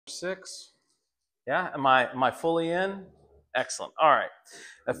6. Yeah, am I fully in? Excellent. All right.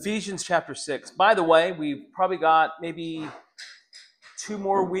 Ephesians chapter 6. By the way, we've probably got maybe 2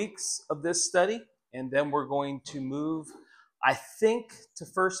 more weeks of this study, and then we're going to move, I think, to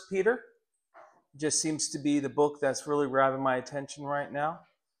First Peter. It just seems to be the book that's really grabbing my attention right now.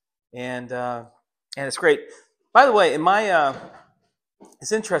 And it's great. By the way,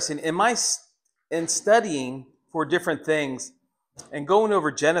 it's interesting. In studying for different things and going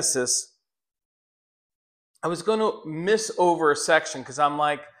over Genesis, I was going to miss over a section because I'm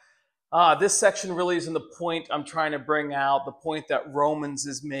like, this section really isn't the point I'm trying to bring out, the point that Romans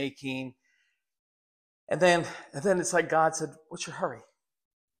is making. And then it's like God said, what's your hurry?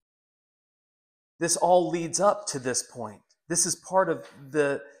 This all leads up to this point. This is part of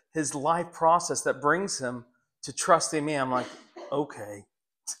his life process that brings him to trusting me. I'm like, okay.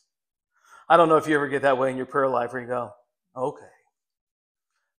 I don't know if you ever get that way in your prayer life where you go, okay.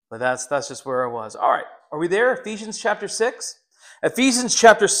 But that's just where I was. All right. Are we there? Ephesians chapter 6? Ephesians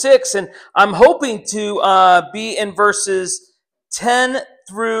chapter 6, and I'm hoping to be in verses 10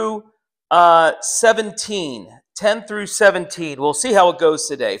 through 17. 10 through 17. We'll see how it goes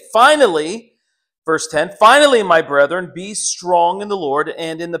today. Finally, verse 10, finally, my brethren, be strong in the Lord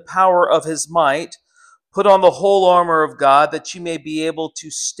and in the power of his might. Put on the whole armor of God, that you may be able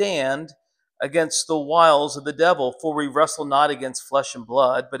to stand against the wiles of the devil. For we wrestle not against flesh and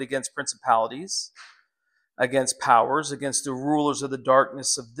blood, but against principalities, against powers, against the rulers of the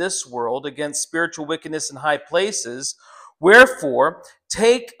darkness of this world, against spiritual wickedness in high places. Wherefore,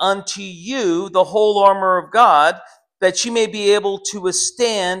 take unto you the whole armor of God, that you may be able to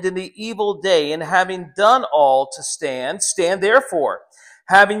withstand in the evil day, and having done all to stand, stand therefore,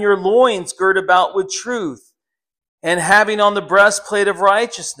 having your loins girt about with truth, and having on the breastplate of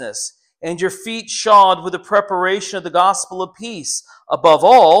righteousness, and your feet shod with the preparation of the gospel of peace. Above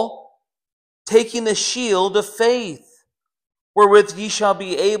all, taking the shield of faith, wherewith ye shall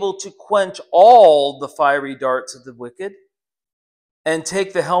be able to quench all the fiery darts of the wicked, and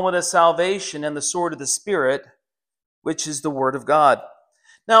take the helmet of salvation and the sword of the Spirit, which is the word of God.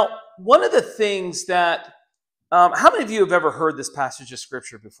 Now, one of the things that, how many of you have ever heard this passage of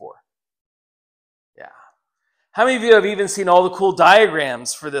Scripture before? Yeah. How many of you have even seen all the cool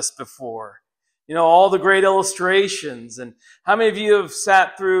diagrams for this before? You know, all the great illustrations. And how many of you have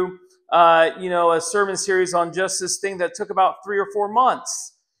sat through, a sermon series on just this thing that took about 3 or 4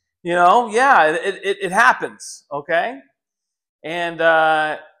 months? You know, yeah, it happens, okay?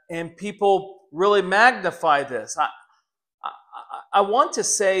 And people really magnify this. I want to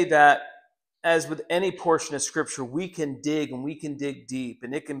say that, as with any portion of Scripture, we can dig and we can dig deep,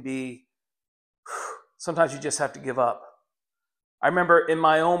 and it can be, sometimes you just have to give up. I remember in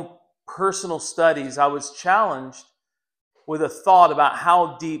my own personal studies, I was challenged with a thought about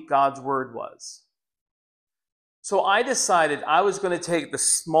how deep God's Word was. So I decided I was going to take the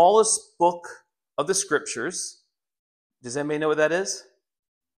smallest book of the Scriptures. Does anybody know what that is?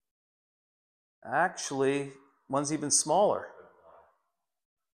 Actually, one's even smaller.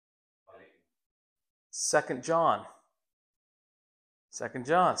 2 John. 2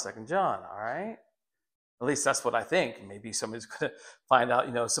 John, all right? At least that's what I think. Maybe somebody's going to find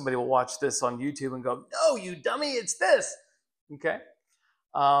out, somebody will watch this on YouTube and go, no, you dummy, it's this. Okay?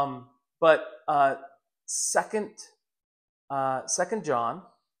 But 2 John,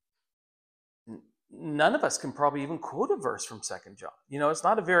 none of us can probably even quote a verse from 2 John. It's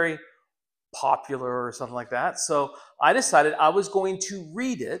not a very popular or something like that. So I decided I was going to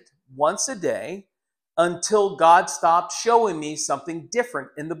read it once a day until God stopped showing me something different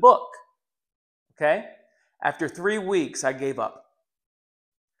in the book. Okay? After 3 weeks, I gave up.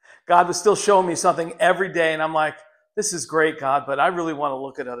 God was still showing me something every day, and I'm like, this is great, God, but I really want to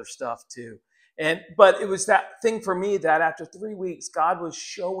look at other stuff too. But it was that thing for me that after 3 weeks, God was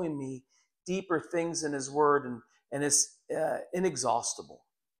showing me deeper things in his word, and it's inexhaustible.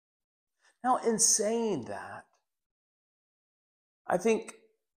 Now, in saying that, I think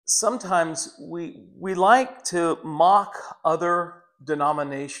sometimes we like to mock other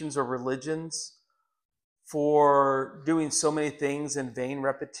denominations or religions for doing so many things in vain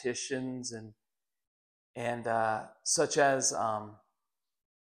repetitions, and such as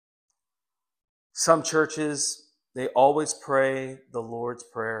some churches, they always pray the Lord's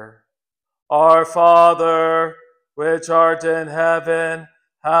Prayer. Our Father, which art in heaven,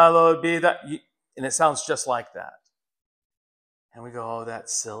 hallowed be thy... And it sounds just like that. And we go, oh,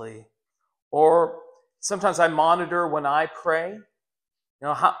 that's silly. Or sometimes I monitor when I pray.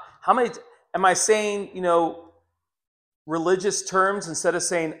 How many... Am I saying, religious terms instead of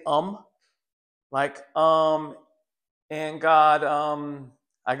saying Like, and God,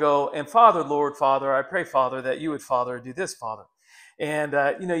 I go, and Father, Lord, Father, I pray, Father, that you would, Father, do this, Father. And,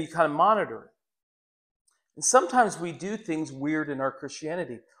 you kind of monitor it. And sometimes we do things weird in our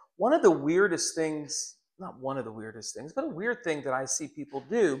Christianity. One of the weirdest things, not one of the weirdest things, but a weird thing that I see people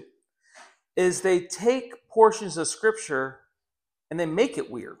do is they take portions of Scripture and they make it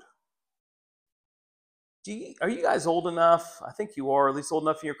weird. Are you guys old enough? I think you are, at least old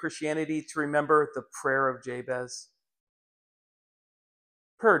enough in your Christianity, to remember the prayer of Jabez.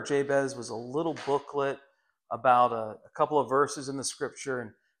 Prayer of Jabez was a little booklet about a couple of verses in the Scripture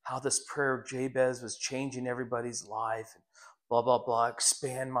and how this prayer of Jabez was changing everybody's life and blah, blah, blah,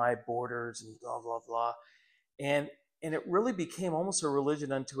 expand my borders and blah, blah, blah. And it really became almost a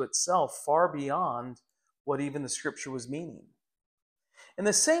religion unto itself, far beyond what even the Scripture was meaning. In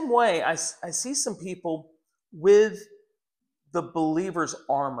the same way, I see some people with the believer's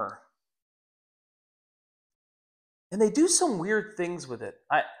armor. And they do some weird things with it.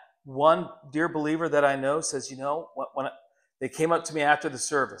 One dear believer that I know says, when they came up to me after the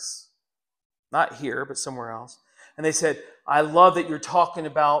service, not here, but somewhere else, and they said, I love that you're talking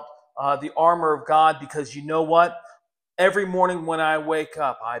about the armor of God, because you know what? Every morning when I wake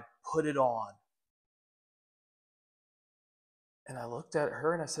up, I put it on. And I looked at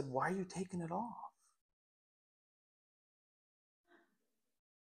her and I said, why are you taking it off?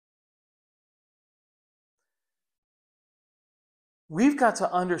 We've got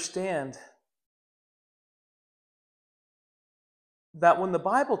to understand that when the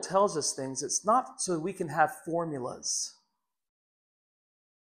Bible tells us things, it's not so we can have formulas.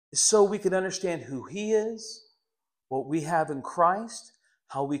 It's so we can understand who He is, what we have in Christ,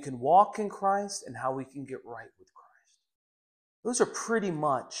 how we can walk in Christ, and how we can get right with Christ. Those are pretty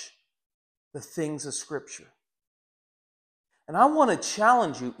much the things of Scripture. And I want to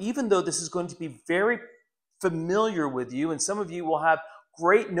challenge you, even though this is going to be very familiar with you, and some of you will have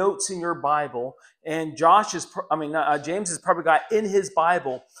great notes in your Bible, and James has probably got in his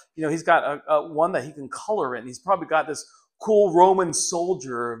Bible, he's got a one that he can color in. He's probably got this cool Roman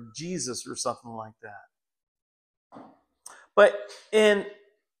soldier of Jesus or something like that. But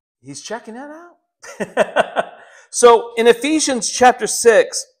he's checking that out. So in Ephesians chapter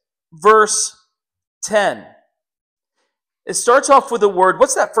 6, verse 10, it starts off with a word.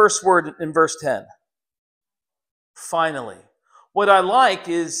 What's that first word in verse 10? Finally. What I like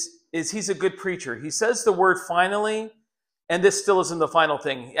is he's a good preacher. He says the word finally, and this still isn't the final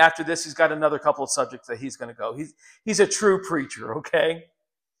thing. After this, he's got another couple of subjects that he's going to go. He's a true preacher, okay?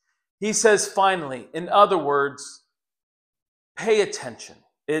 He says finally. In other words, pay attention.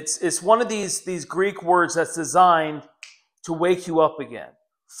 It's one of these Greek words that's designed to wake you up again.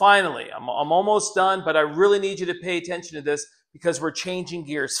 Finally, I'm almost done, but I really need you to pay attention to this because we're changing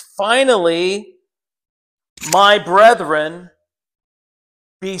gears. Finally, my brethren,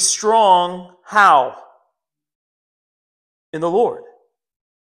 be strong. How? In the Lord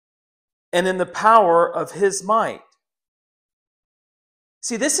and in the power of His might.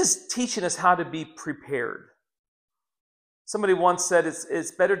 See, this is teaching us how to be prepared. Somebody once said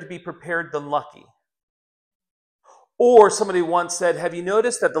it's better to be prepared than lucky. Or somebody once said, have you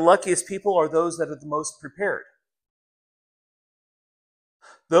noticed that the luckiest people are those that are the most prepared?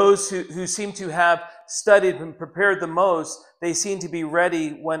 Those who seem to have studied and prepared the most, they seem to be ready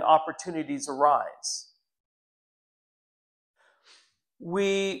when opportunities arise.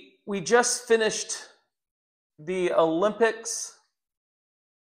 We just finished the Olympics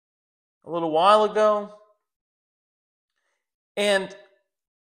a little while ago. And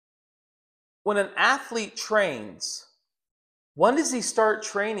when an athlete trains, when does he start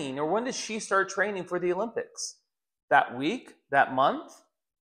training, or when does she start training for the Olympics? That week? That month?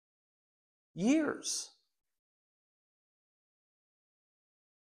 Years.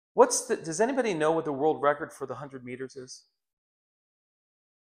 Does anybody know what the world record for the 100 meters is?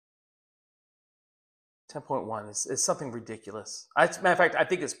 10.1. It's something ridiculous. As a matter of fact, I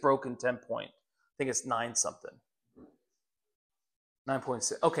think it's broken 10 point. I think it's 9 something.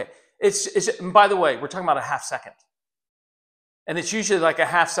 9.6. Okay. And by the way, we're talking about a half second. And it's usually like a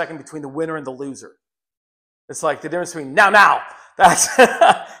half second between the winner and the loser. It's like the difference between now. That's,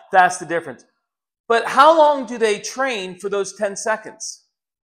 that's the difference. But how long do they train for those 10 seconds?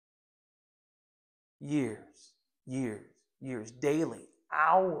 Years, daily,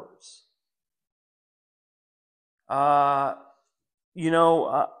 hours. I'm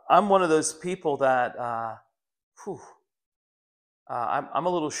one of those people that, I'm a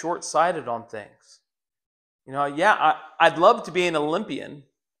little short-sighted on things. I'd love to be an Olympian,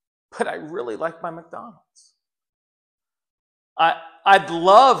 but I really like my McDonald's. I'd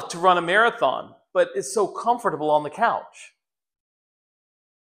love to run a marathon, but it's so comfortable on the couch.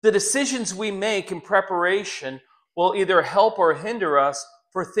 The decisions we make in preparation will either help or hinder us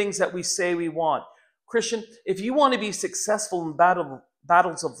for things that we say we want. Christian, if you want to be successful in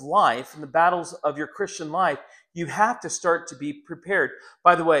battles of life, in the battles of your Christian life, you have to start to be prepared.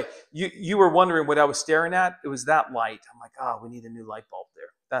 By the way, you were wondering what I was staring at. It was that light. I'm like, we need a new light bulb there.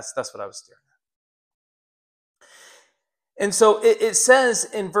 That's what I was staring at. And so it says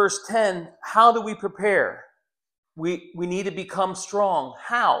in verse 10, how do we prepare? We need to become strong.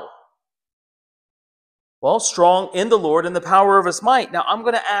 How? Well, strong in the Lord and the power of his might. Now, I'm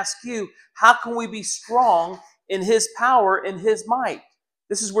going to ask you, how can we be strong in his power and his might?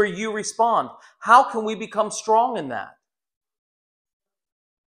 This is where you respond. How can we become strong in that?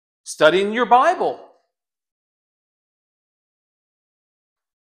 Studying your Bible.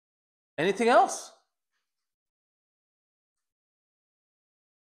 Anything else?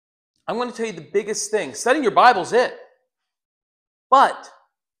 I'm going to tell you the biggest thing. Studying your Bible is it. But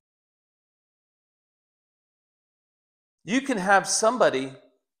you can have somebody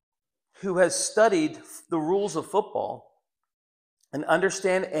who has studied the rules of football and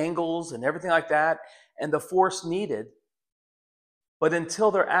understand angles and everything like that and the force needed, but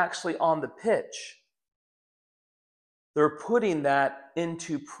until they're actually on the pitch, they're putting that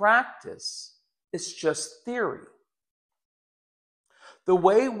into practice. It's just theory. The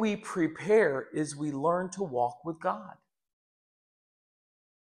way we prepare is we learn to walk with God.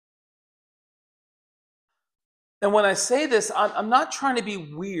 And when I say this, I'm not trying to be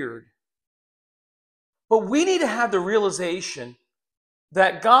weird, but we need to have the realization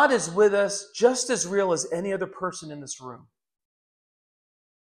that God is with us just as real as any other person in this room.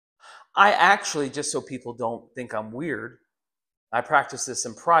 I actually, just so people don't think I'm weird, I practice this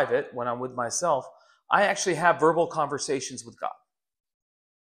in private when I'm with myself. I actually have verbal conversations with God.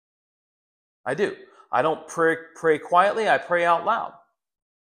 I do. I don't pray quietly, I pray out loud.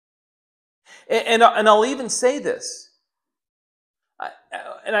 And I'll even say this.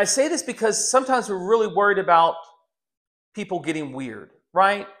 And I say this because sometimes we're really worried about people getting weird,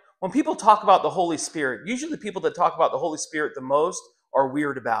 right? When people talk about the Holy Spirit, usually the people that talk about the Holy Spirit the most are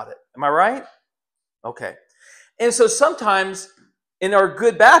weird about it. Am I right? Okay. And so sometimes in our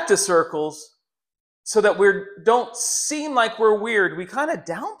good Baptist circles, so that we don't seem like we're weird, we kind of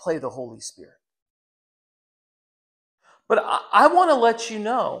downplay the Holy Spirit. But I want to let you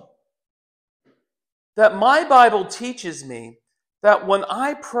know that my Bible teaches me that when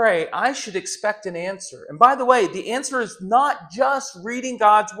I pray, I should expect an answer. And by the way, the answer is not just reading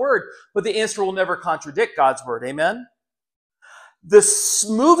God's word, but the answer will never contradict God's word. Amen? The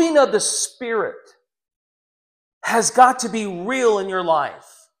moving of the Spirit has got to be real in your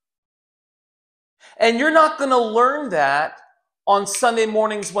life. And you're not going to learn that on Sunday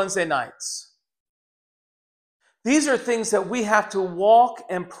mornings, Wednesday nights. These are things that we have to walk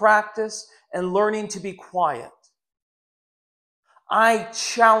and practice and learning to be quiet. I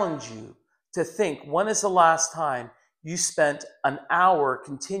challenge you to think, when is the last time you spent an hour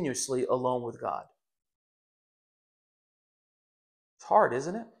continuously alone with God? It's hard,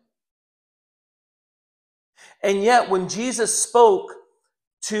 isn't it? And yet, when Jesus spoke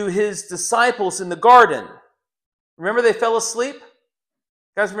to his disciples in the garden, remember they fell asleep? You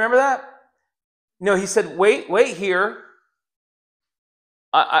guys remember that? No, he said, wait here.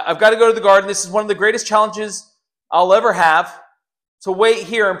 I've got to go to the garden. This is one of the greatest challenges I'll ever have. So wait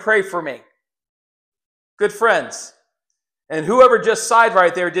here and pray for me. Good friends. And whoever just sighed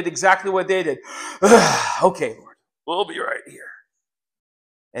right there did exactly what they did. Okay, Lord, we'll be right here.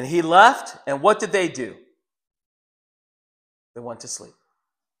 And he left, and what did they do? They went to sleep.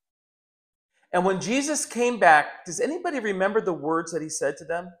 And when Jesus came back, does anybody remember the words that he said to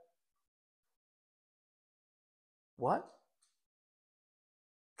them? What?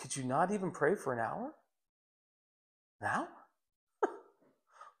 Could you not even pray for an hour? An hour?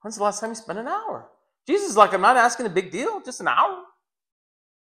 When's the last time you spent an hour? Jesus is like, I'm not asking a big deal, just an hour.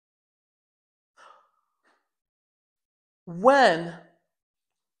 When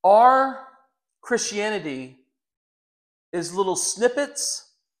our Christianity is little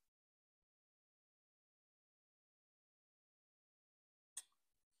snippets,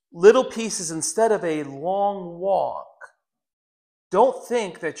 little pieces instead of a long walk, don't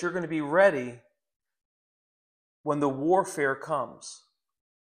think that you're going to be ready when the warfare comes.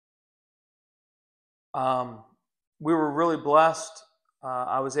 We were really blessed.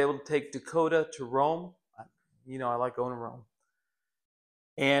 I was able to take Dakota to Rome. You know, I like going to Rome.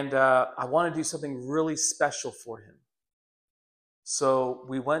 And I want to do something really special for him. So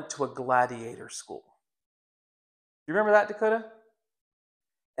we went to a gladiator school. You remember that, Dakota?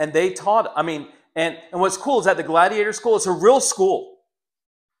 And they taught, and what's cool is that the gladiator school, it's a real school.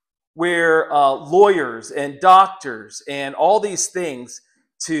 where lawyers and doctors and all these things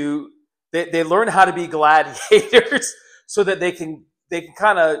they learn how to be gladiators so that they can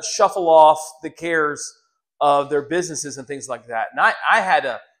kind of shuffle off the cares of their businesses and things like that. And I had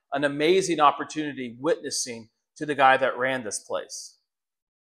an amazing opportunity witnessing to the guy that ran this place.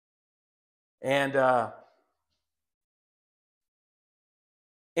 And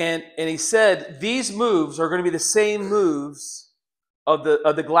he said these moves are going to be the same moves of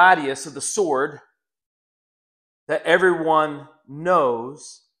the gladius, of the sword, that everyone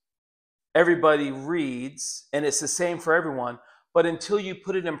knows, everybody reads, and it's the same for everyone. But until you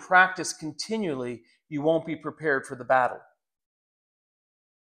put it in practice continually, you won't be prepared for the battle.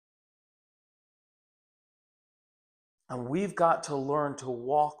 And we've got to learn to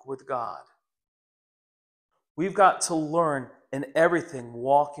walk with God. We've got to learn in everything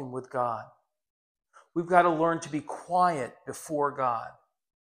walking with God. We've got to learn to be quiet before God.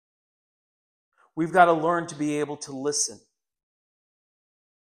 We've got to learn to be able to listen.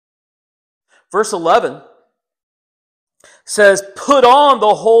 Verse 11 says, put on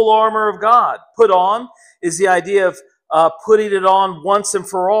the whole armor of God. Put on is the idea of putting it on once and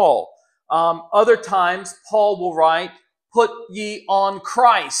for all. Other times, Paul will write, put ye on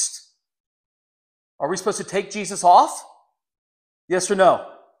Christ. Are we supposed to take Jesus off? Yes or no?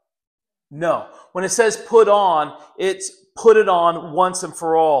 No. When it says put on, it's put it on once and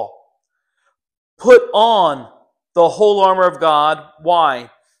for all. Put on the whole armor of God. Why?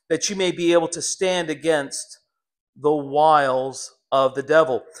 That you may be able to stand against the wiles of the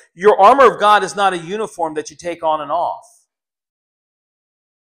devil. Your armor of God is not a uniform that you take on and off.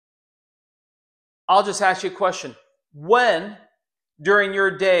 I'll just ask you a question. When, during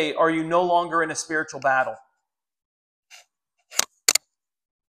your day, are you no longer in a spiritual battle?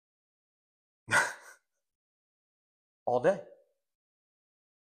 All day.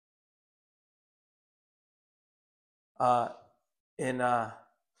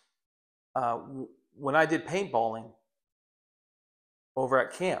 When I did paintballing over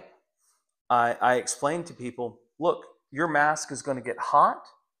at camp, I explained to people, look, your mask is going to get hot,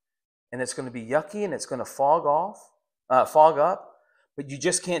 and it's going to be yucky, and it's going to fog up, but you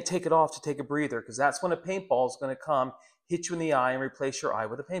just can't take it off to take a breather, because that's when a paintball is going to come, hit you in the eye, and replace your eye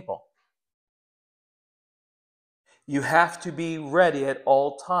with a paintball. You have to be ready at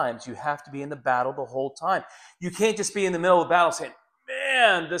all times. You have to be in the battle the whole time. You can't just be in the middle of the battle saying,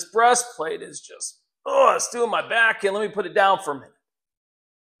 man, this breastplate is just, it's doing my back in. Let me put it down for a minute.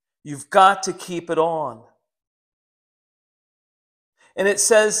 You've got to keep it on. And it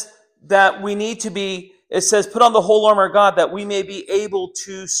says that we need to be, it says, put on the whole armor of God that we may be able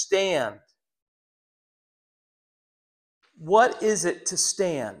to stand. What is it to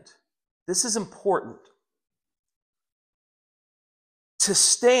stand? This is important. To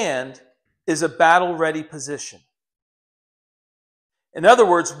stand is a battle-ready position. In other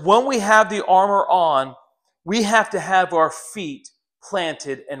words, when we have the armor on, we have to have our feet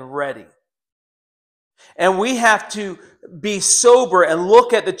planted and ready. And we have to be sober and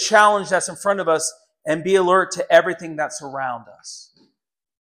look at the challenge that's in front of us and be alert to everything that's around us.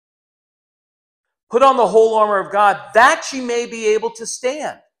 Put on the whole armor of God that you may be able to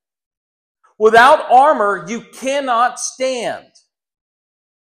stand. Without armor, you cannot stand.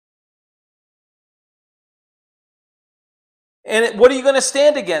 And what are you going to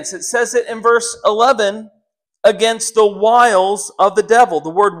stand against? It says it in verse 11, against the wiles of the devil. The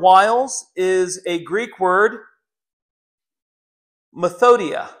word wiles is a Greek word,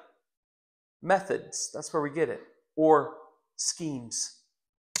 methodia, methods. That's where we get it. Or schemes.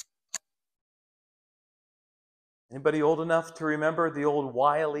 Anybody old enough to remember the old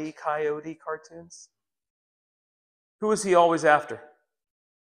Wile E. Coyote cartoons? Who was he always after?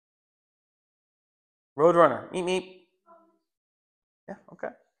 Roadrunner. Meep, meep. Yeah, okay.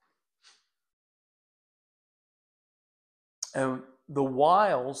 And the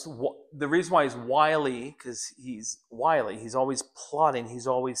wiles, the reason why he's wily, because he's wily, he's always plotting, he's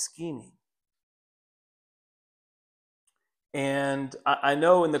always scheming. And I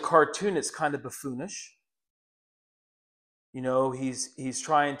know in the cartoon it's kind of buffoonish. You know, he's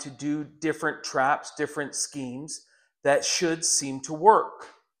trying to do different traps, different schemes that should seem to work.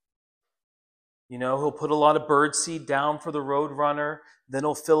 You know, he'll put a lot of birdseed down for the roadrunner, then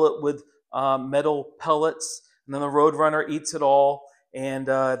he'll fill it with metal pellets, and then the roadrunner eats it all, and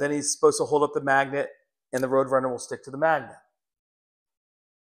then he's supposed to hold up the magnet, and the roadrunner will stick to the magnet.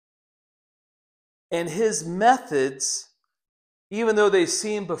 And his methods, even though they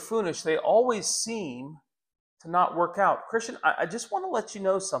seem buffoonish, they always seem to not work out. Christian, I just want to let you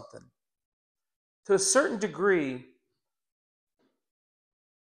know something. To a certain degree,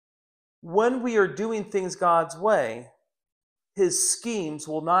 when we are doing things God's way, his schemes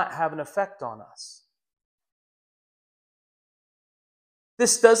will not have an effect on us.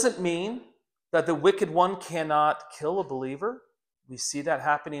 This doesn't mean that the wicked one cannot kill a believer. We see that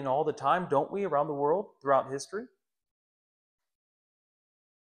happening all the time, don't we, around the world, throughout history?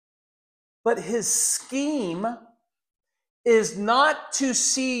 But his scheme is not to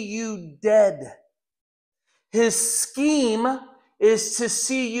see you dead. His scheme is to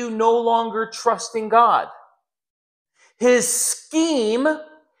see you no longer trusting God. His scheme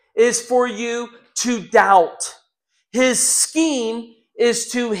is for you to doubt. His scheme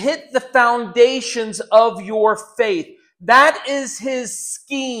is to hit the foundations of your faith. That is his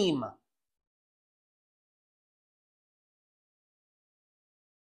scheme.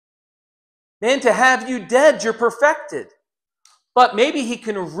 Man, to have you dead, you're perfected. But maybe he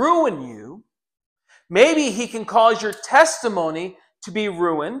can ruin you. Maybe he can cause your testimony to be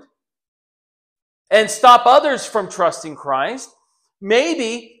ruined and stop others from trusting Christ.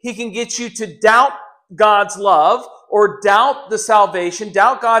 Maybe he can get you to doubt God's love or doubt the salvation,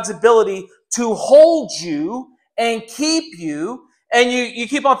 doubt God's ability to hold you and keep you. And you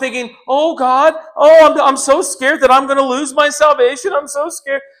keep on thinking, oh God, I'm so scared that I'm going to lose my salvation. I'm so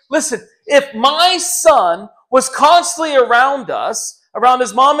scared. Listen, if my son was constantly around us, around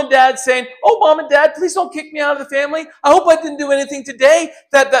his mom and dad saying, oh, mom and dad, please don't kick me out of the family. I hope I didn't do anything today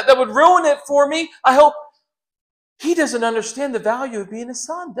that would ruin it for me. I hope. He doesn't understand the value of being a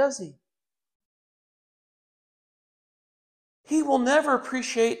son, does he? He will never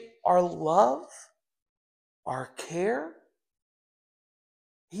appreciate our love, our care.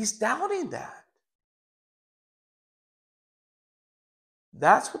 He's doubting that.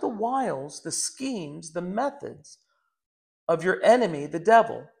 That's what the wiles, the schemes, the methods of your enemy, the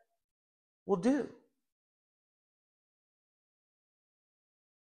devil, will do.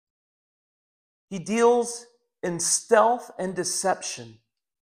 He deals in stealth and deception.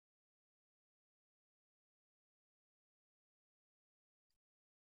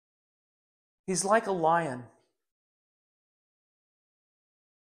 He's like a lion,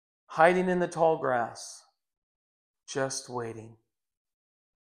 hiding in the tall grass, just waiting.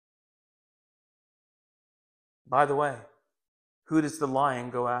 By the way, who does the lion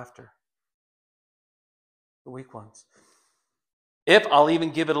go after? The weak ones. If I'll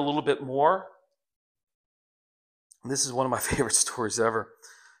even give it a little bit more, this is one of my favorite stories ever.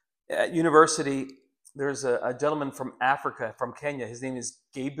 At university, there's a gentleman from Africa, from Kenya. His name is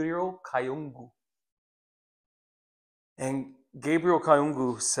Gabriel Kayungu. And Gabriel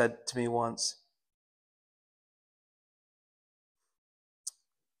Kayungu said to me once,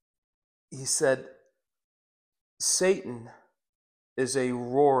 he said, Satan is a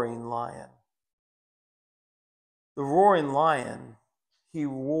roaring lion. The roaring lion, he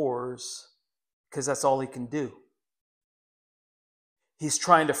roars because that's all he can do. He's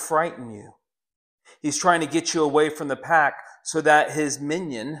trying to frighten you. He's trying to get you away from the pack so that his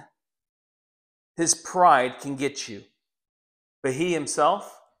minion, his pride, can get you. But he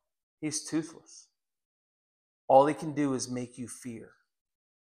himself, he's toothless. All he can do is make you fear.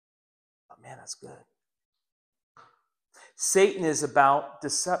 Oh man, that's good. Satan is about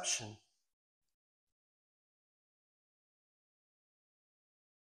deception.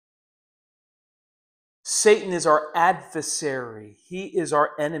 Satan is our adversary. He is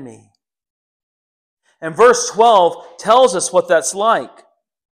our enemy. And verse 12 tells us what that's like.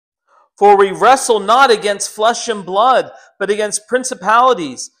 For we wrestle not against flesh and blood, but against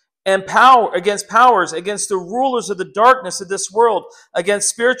principalities and against powers, against the rulers of the darkness of this world, against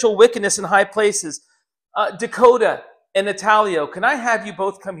spiritual wickedness in high places. Dakota and Natalio, can I have you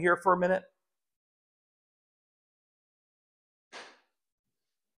both come here for a minute?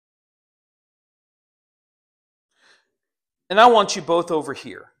 And I want you both over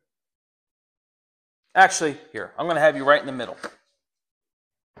here. Actually, here, I'm going to have you right in the middle.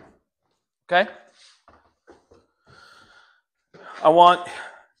 Okay?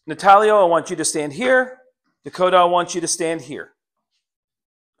 Natalio, I want you to stand here. Dakota, I want you to stand here.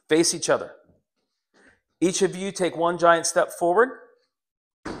 Face each other. Each of you take one giant step forward.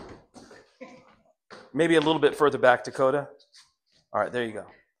 Maybe a little bit further back, Dakota. All right, there you go.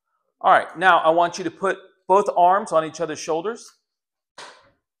 All right, now I want you to put both arms on each other's shoulders.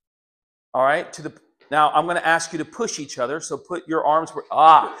 All right, now I'm going to ask you to push each other, so put your arms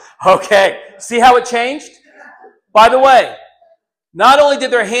okay. See how it changed? By the way, not only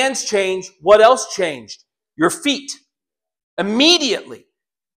did their hands change, what else changed? Your feet. Immediately.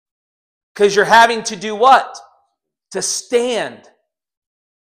 Because you're having to do what? To stand.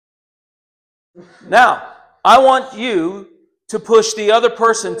 Now, I want you to push the other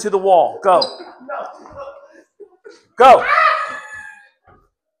person to the wall. Go. Go.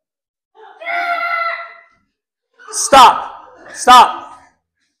 Stop. Stop.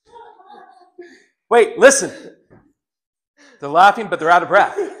 Wait, listen. They're laughing, but they're out of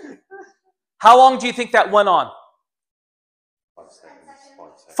breath. How long do you think that went on?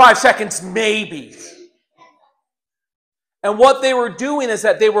 5 seconds, maybe. And what they were doing is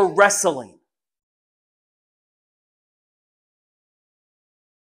that they were wrestling.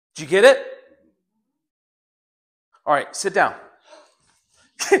 Did you get it? All right, sit down.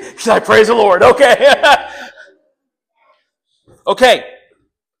 I praise the Lord. Okay. Okay.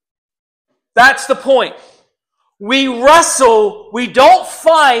 That's the point. We wrestle, we don't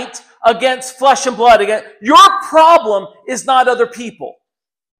fight against flesh and blood. Again, your problem is not other people.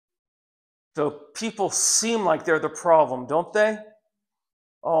 So people seem like they're the problem, don't they?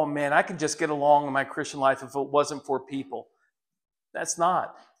 Oh man, I could just get along in my Christian life if it wasn't for people. That's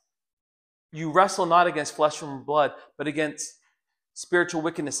not. You wrestle not against flesh and blood, but against spiritual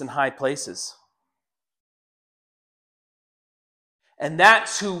wickedness in high places. And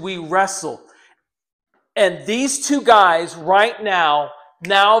that's who we wrestle. And these two guys right now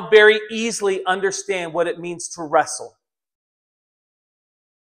very easily understand what it means to wrestle.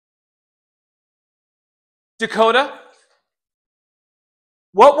 Dakota,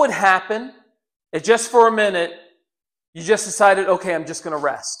 what would happen if just for a minute you just decided, okay, I'm just going to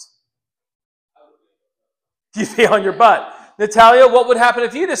rest? You'd be on your butt. Natalia, what would happen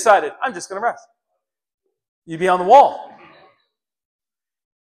if you decided, I'm just going to rest? You'd be on the wall.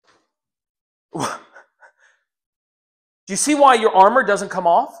 Do you see why your armor doesn't come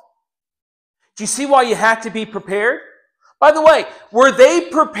off? Do you see why you have to be prepared? By the way, were they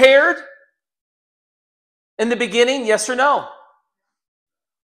prepared in the beginning? Yes or no?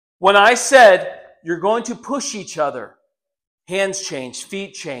 When I said you're going to push each other, hands changed,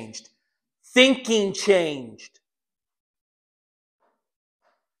 feet changed, thinking changed.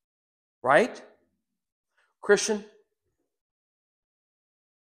 Right? Christian,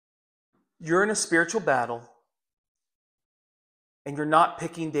 you're in a spiritual battle and you're not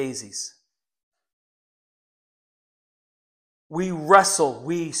picking daisies. We wrestle,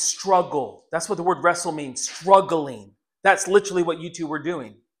 we struggle. That's what the word wrestle means, struggling. That's literally what you two were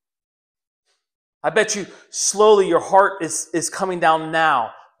doing. I bet you slowly your heart is coming down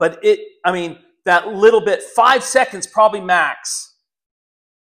now. But that little bit, 5 seconds probably max,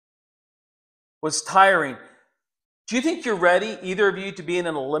 was tiring. Do you think you're ready, either of you, to be in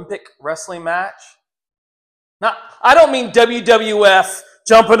an Olympic wrestling match? Now, I don't mean WWF,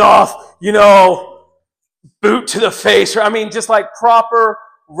 jumping off, boot to the face. I mean just like proper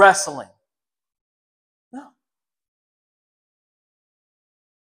wrestling. No.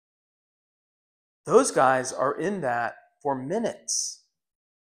 Those guys are in that for minutes.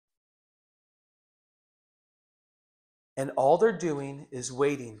 And all they're doing is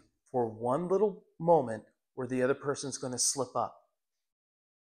waiting for one little moment where the other person's going to slip up.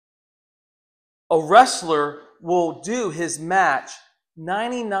 A wrestler will do his match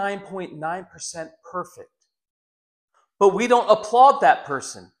 99.9% perfect. But we don't applaud that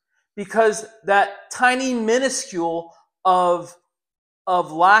person because that tiny minuscule of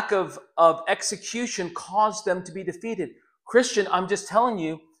lack of execution caused them to be defeated. Christian, I'm just telling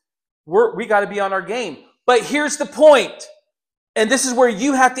you, we got to be on our game. But here's the point, and this is where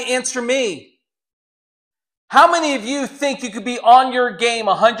you have to answer me. How many of you think you could be on your game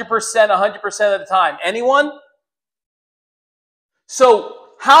 100% of the time? Anyone? So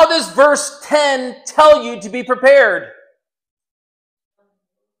how does verse 10 tell you to be prepared?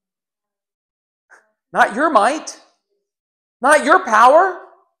 Not your might, not your power.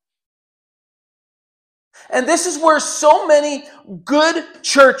 And this is where so many good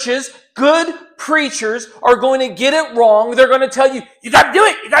churches, good preachers are going to get it wrong. They're going to tell you, you got to do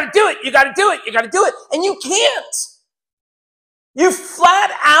it, you got to do it, you got to do it, you got to do it. And you can't. You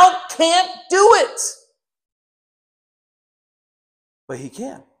flat out can't do it. But he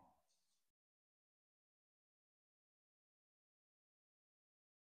can.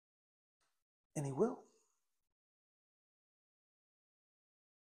 And he will.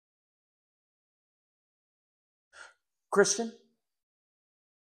 Christian,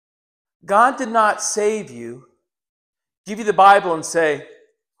 God did not save you, give you the Bible and say,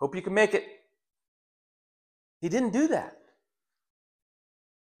 hope you can make it. He didn't do that.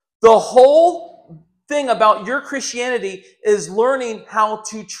 The whole thing about your Christianity is learning how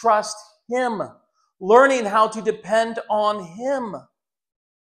to trust Him, learning how to depend on Him.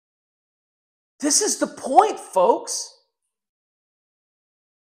 This is the point, folks.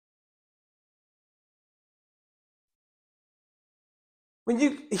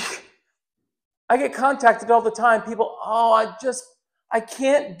 I get contacted all the time. People, I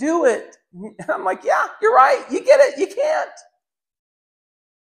can't do it. And I'm like, yeah, you're right. You get it. You can't.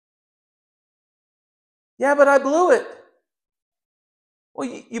 Yeah, but I blew it.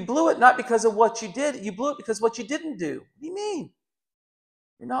 Well, you blew it not because of what you did. You blew it because of what you didn't do. What do you mean?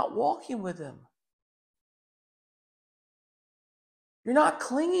 You're not walking with Him. You're not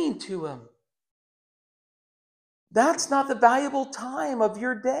clinging to Him. That's not the valuable time of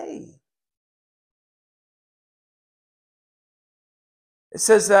your day. It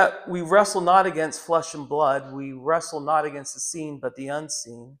says that we wrestle not against flesh and blood. We wrestle not against the seen, but the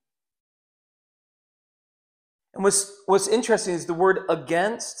unseen. And what's interesting is the word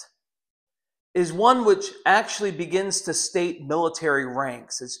against is one which actually begins to state military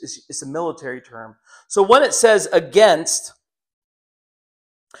ranks. It's a military term. So when it says against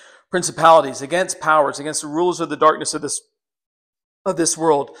principalities, against powers, against the rulers of the darkness of this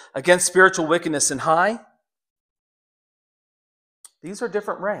world, against spiritual wickedness in high, these are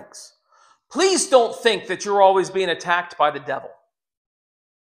different ranks. Please don't think that you're always being attacked by the devil.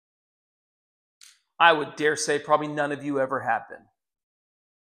 I would dare say probably none of you ever have been.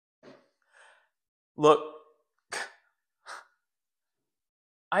 Look,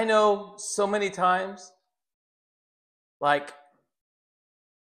 I know so many times, like,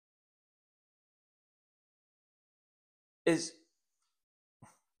 it's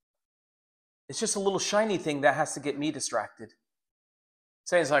just a little shiny thing that has to get me distracted.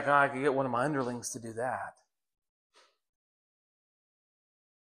 Saying it's like, I could get one of my underlings to do that.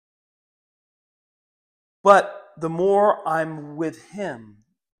 But the more I'm with Him,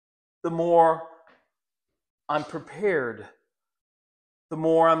 the more I'm prepared, the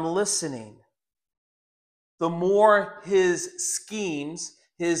more I'm listening, the more His schemes,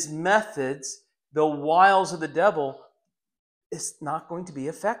 His methods, the wiles of the devil is not going to be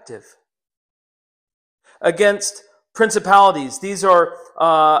effective. Against principalities, these are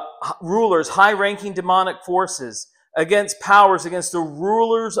rulers, high-ranking demonic forces. Against powers, against the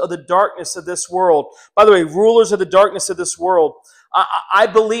rulers of the darkness of this world. By the way, rulers of the darkness of this world. I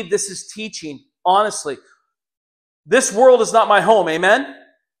believe this is teaching, honestly. This world is not my home, amen?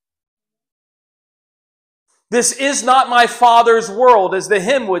 This is not my Father's world, as the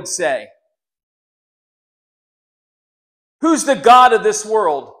hymn would say. Who's the God of this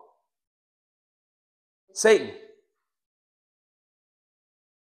world? Satan.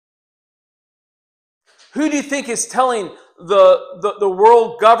 Who do you think is telling the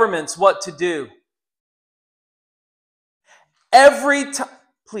world governments what to do? Every time,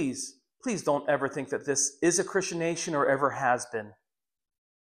 please don't ever think that this is a Christian nation or ever has been.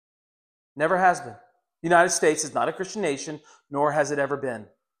 Never has been. The United States is not a Christian nation, nor has it ever been.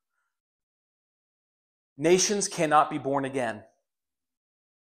 Nations cannot be born again.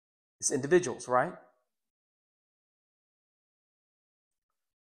 It's individuals, right?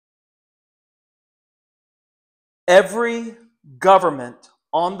 Every government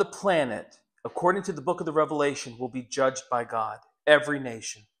on the planet, according to the book of the Revelation, will be judged by God. Every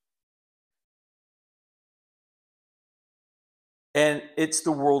nation. And it's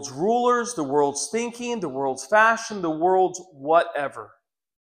the world's rulers, the world's thinking, the world's fashion, the world's whatever.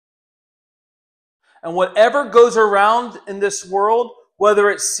 And whatever goes around in this world, whether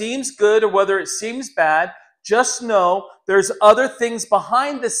it seems good or whether it seems bad, just know there's other things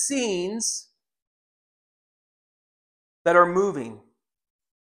behind the scenes that are moving.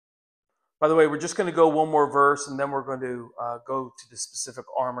 By the way, we're just going to go one more verse and then we're going to go to the specific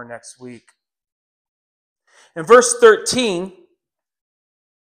armor next week. In verse 13,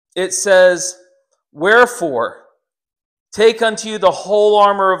 it says, "Wherefore, take unto you the whole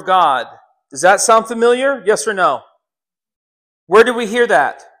armor of God." Does that sound familiar? Yes or no? Where did we hear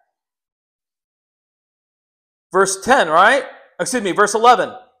that? Verse 10, right? Excuse me, verse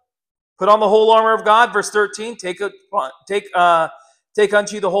 11. Put on the whole armor of God. Verse 13, take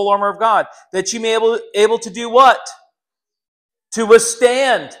unto you the whole armor of God, that you may be able to do what? To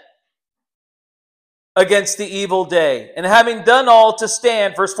withstand against the evil day. And having done all to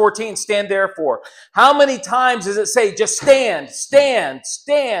stand, verse 14, stand therefore. How many times does it say, just stand, stand,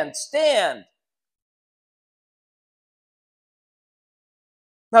 stand, stand?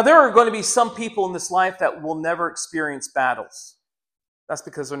 Now, there are going to be some people in this life that will never experience battles. That's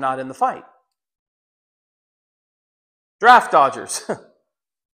because they're not in the fight. Draft dodgers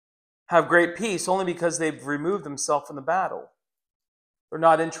have great peace only because they've removed themselves from the battle. They're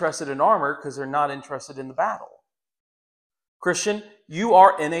not interested in armor because they're not interested in the battle. Christian, you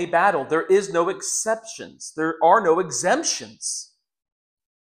are in a battle. There is no exceptions. There are no exemptions.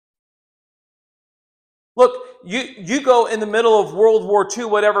 Look, you go in the middle of World War II,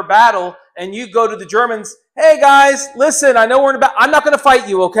 whatever battle, and you go to the Germans, hey guys, listen, I know we're in a battle. I'm not going to fight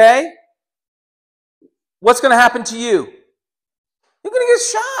you, okay? What's going to happen to you? You're going to get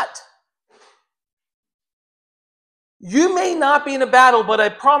shot. You may not be in a battle, but I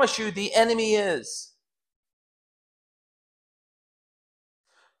promise you the enemy is.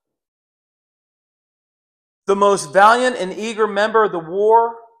 The most valiant and eager member of the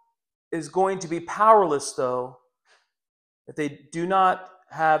war is going to be powerless, though, if they do not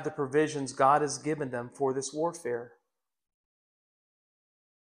have the provisions God has given them for this warfare.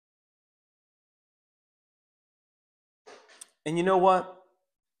 And you know what?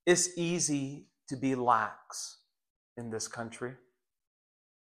 It's easy to be lax in this country.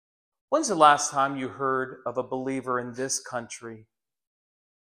 When's the last time you heard of a believer in this country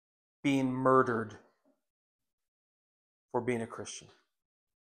being murdered for being a Christian?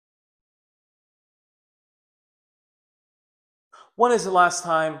 When is the last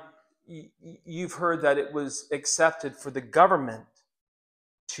time you've heard that it was accepted for the government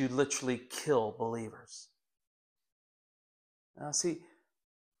to literally kill believers? Now, see,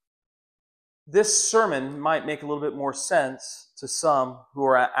 this sermon might make a little bit more sense to some who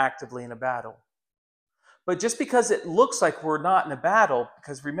are actively in a battle. But just because it looks like we're not in a battle,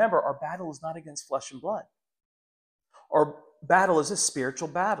 because remember, our battle is not against flesh and blood. Our battle is a spiritual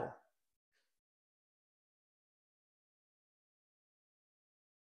battle.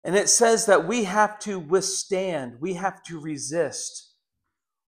 And it says that we have to withstand, we have to resist.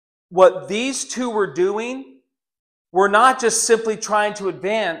 What these two were doing were not just simply trying to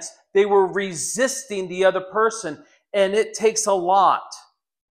advance, they were resisting the other person. And it takes a lot.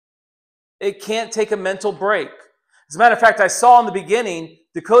 It can't take a mental break. As a matter of fact, I saw in the beginning,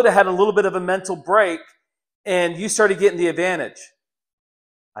 Dakota had a little bit of a mental break, and you started getting the advantage.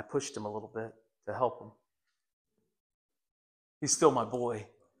 I pushed him a little bit to help him. He's still my boy.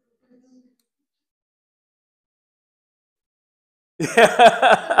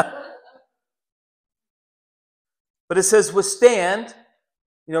 But it says withstand,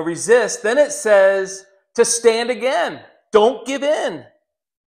 resist. Then it says to stand again. Don't give in.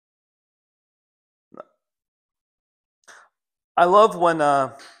 I love when,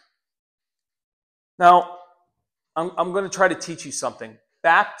 now, I'm going to try to teach you something.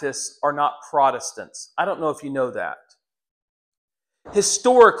 Baptists are not Protestants. I don't know if you know that.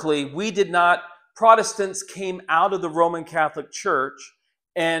 Historically, Protestants came out of the Roman Catholic Church,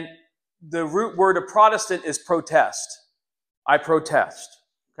 and the root word of Protestant is protest. I protest,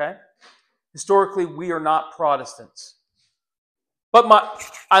 okay? Historically, we are not Protestants. But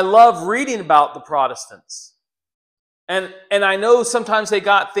I love reading about the Protestants. And I know sometimes they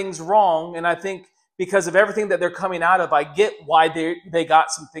got things wrong, and I think because of everything that they're coming out of, I get why they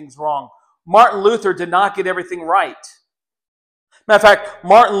got some things wrong. Martin Luther did not get everything right. Matter of fact,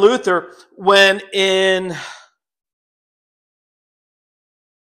 Martin Luther, when in,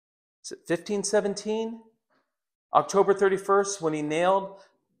 is it 1517? October 31st, when he nailed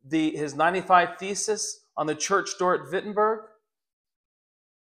his 95 Thesis on the church door at Wittenberg,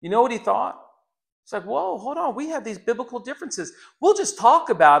 you know what he thought? It's like, whoa, hold on, we have these biblical differences. We'll just talk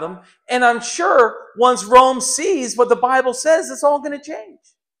about them, and I'm sure once Rome sees what the Bible says, it's all going to change.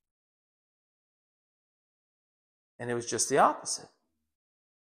 And it was just the opposite.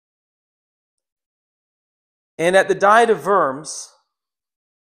 And at the Diet of Worms,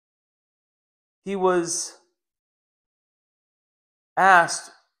 he was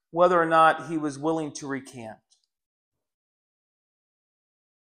asked whether or not he was willing to recant.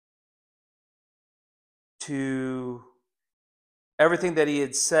 To everything that he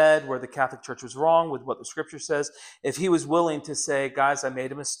had said, where the Catholic Church was wrong with what the Scripture says, if he was willing to say, guys, I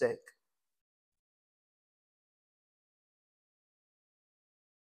made a mistake.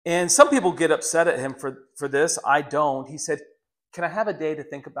 And some people get upset at him for this. I don't. He said, can I have a day to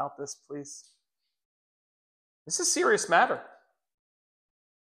think about this, please? This is a serious matter.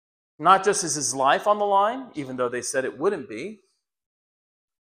 Not just is his life on the line, even though they said it wouldn't be,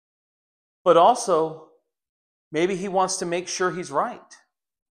 but also maybe he wants to make sure he's right.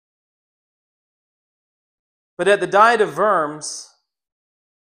 But at the Diet of Worms,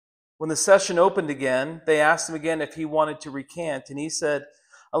 when the session opened again, they asked him again if he wanted to recant, and he said,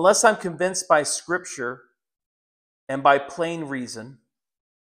 unless I'm convinced by Scripture and by plain reason,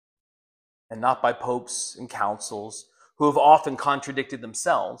 and not by popes and councils who have often contradicted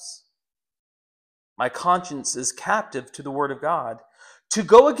themselves, my conscience is captive to the Word of God. To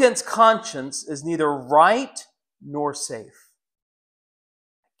go against conscience is neither right nor safe.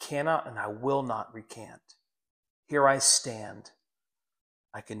 I cannot and I will not recant. Here I stand.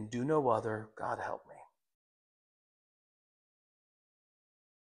 I can do no other. God help me.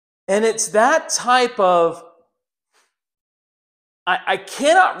 And it's that type of, I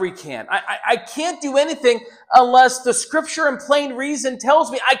cannot recant. I can't do anything unless the scripture in plain reason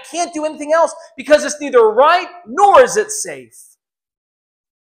tells me I can't do anything else because it's neither right nor is it safe.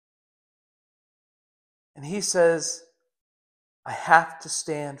 And he says, I have to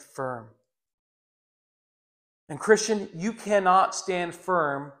stand firm. And Christian, you cannot stand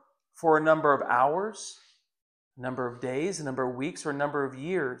firm for a number of hours, a number of days, a number of weeks, or a number of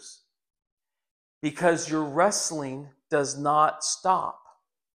years because your wrestling does not stop.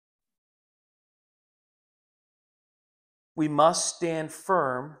 We must stand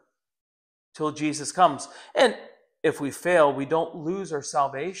firm till Jesus comes. And if we fail, we don't lose our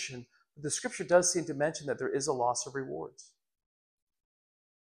salvation. But the scripture does seem to mention that there is a loss of rewards.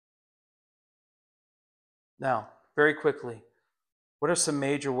 Now, very quickly, what are some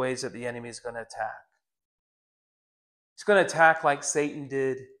major ways that the enemy is going to attack? He's going to attack like Satan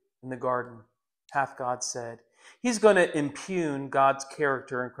did in the garden, hath God said. He's going to impugn God's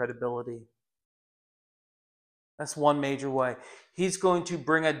character and credibility. That's one major way. He's going to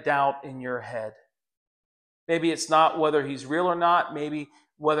bring a doubt in your head. Maybe it's not whether he's real or not. Maybe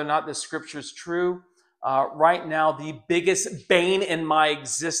whether or not the scripture is true. Right now, the biggest bane in my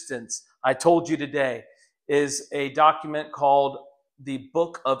existence, I told you today, is a document called the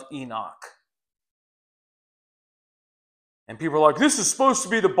Book of Enoch. And people are like, this is supposed to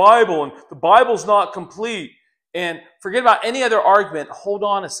be the Bible, and the Bible's not complete. And forget about any other argument. Hold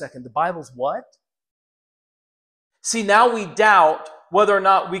on a second. The Bible's what? See, now we doubt whether or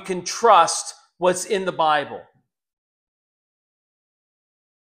not we can trust what's in the Bible.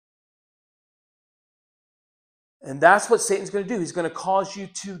 And that's what Satan's going to do. He's going to cause you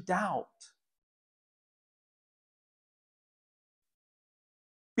to doubt.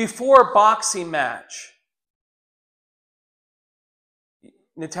 Before a boxing match,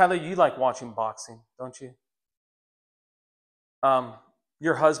 Natalia, you like watching boxing, don't you?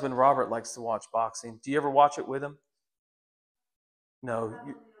 Your husband, Robert, likes to watch boxing. Do you ever watch it with him? No.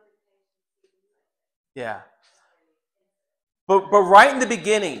 Yeah. But right in the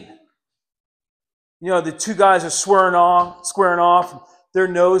beginning, you know, the two guys are squaring off, they're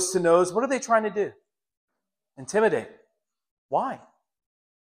nose to nose. What are they trying to do? Intimidate. Why?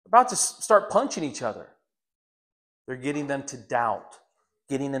 They're about to start punching each other. They're getting them to doubt,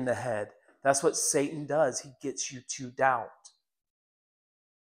 getting in the head. That's what Satan does. He gets you to doubt.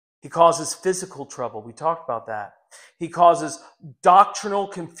 He causes physical trouble. We talked about that. He causes doctrinal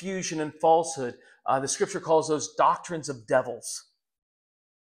confusion and falsehood. The scripture calls those doctrines of devils.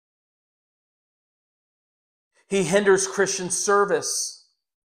 He hinders Christian service.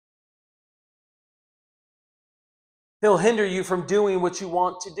 He'll hinder you from doing what you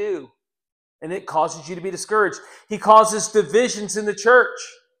want to do. And it causes you to be discouraged. He causes divisions in the church.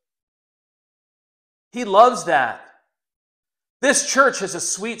 He loves that. This church has a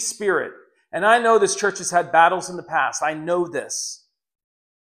sweet spirit. And I know this church has had battles in the past. I know this.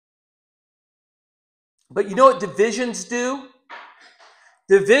 But you know what divisions do?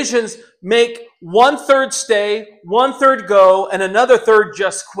 Divisions make 1/3 stay, 1/3 go, and another third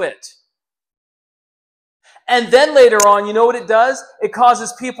just quit. And then later on, you know what it does? It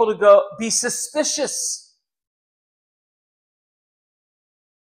causes people to be suspicious.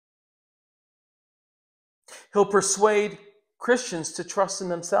 He'll persuade Christians to trust in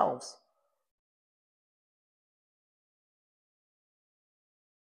themselves.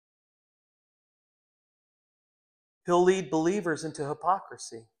 He'll lead believers into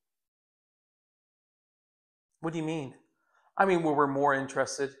hypocrisy. What do you mean? I mean, where we're more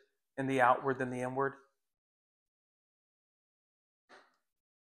interested in the outward than the inward.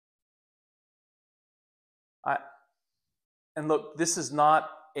 And look, this is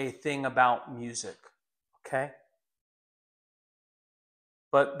not a thing about music, okay?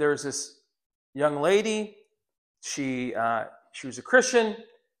 But there's this young lady. She was a Christian,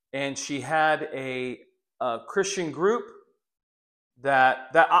 and she had a Christian group that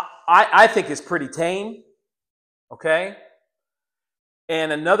I think is pretty tame, okay?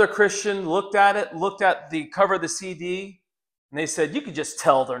 And another Christian looked at the cover of the CD, and they said, you could just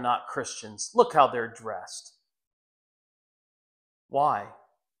tell they're not Christians. Look how they're dressed. Why?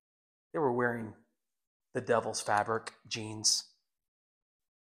 They were wearing the devil's fabric jeans.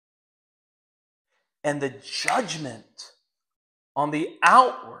 And the judgment on the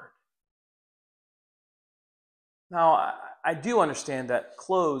outward. Now, I do understand that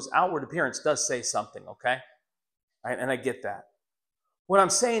clothes, outward appearance does say something, okay? And I get that. What I'm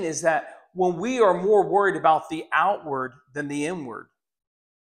saying is that when we are more worried about the outward than the inward,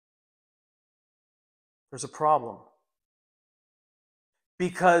 there's a problem.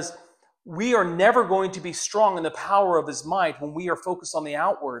 because we are never going to be strong in the power of his might when we are focused on the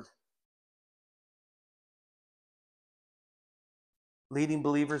outward. Leading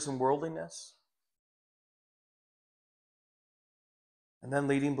believers in worldliness, and then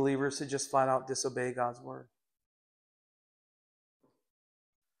leading believers to just flat out disobey God's word.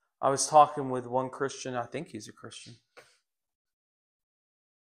 I was talking with one Christian, I think he's a Christian,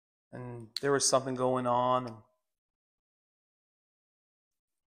 and there was something going on, and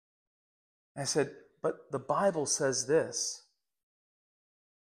I said, but the Bible says this.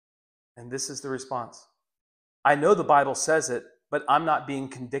 And this is the response. I know the Bible says it, but I'm not being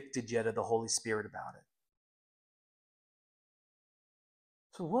convicted yet of the Holy Spirit about it.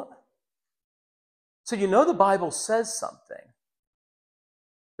 So what? So you know the Bible says something,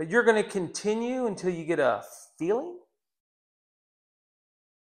 but you're going to continue until you get a feeling?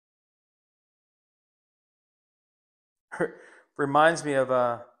 Reminds me of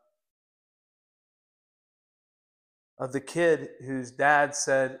the kid whose dad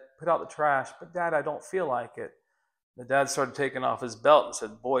said, put out the trash, but Dad, I don't feel like it. The dad started taking off his belt and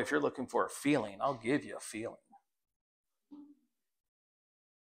said, boy, if you're looking for a feeling, I'll give you a feeling.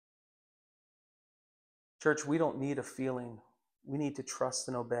 Church, we don't need a feeling. We need to trust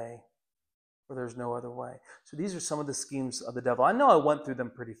and obey, for there's no other way. So these are some of the schemes of the devil. I know I went through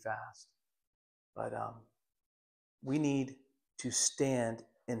them pretty fast, but we need to stand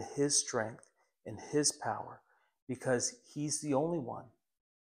in his strength, in his power, because he's the only one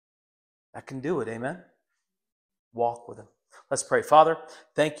that can do it. Amen? Walk with him. Let's pray. Father,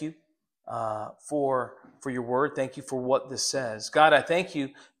 thank you for your word. Thank you for what this says. God, I thank you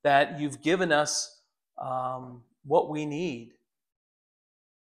that you've given us what we need.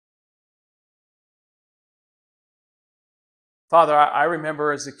 Father, I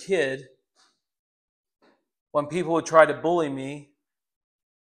remember as a kid when people would try to bully me,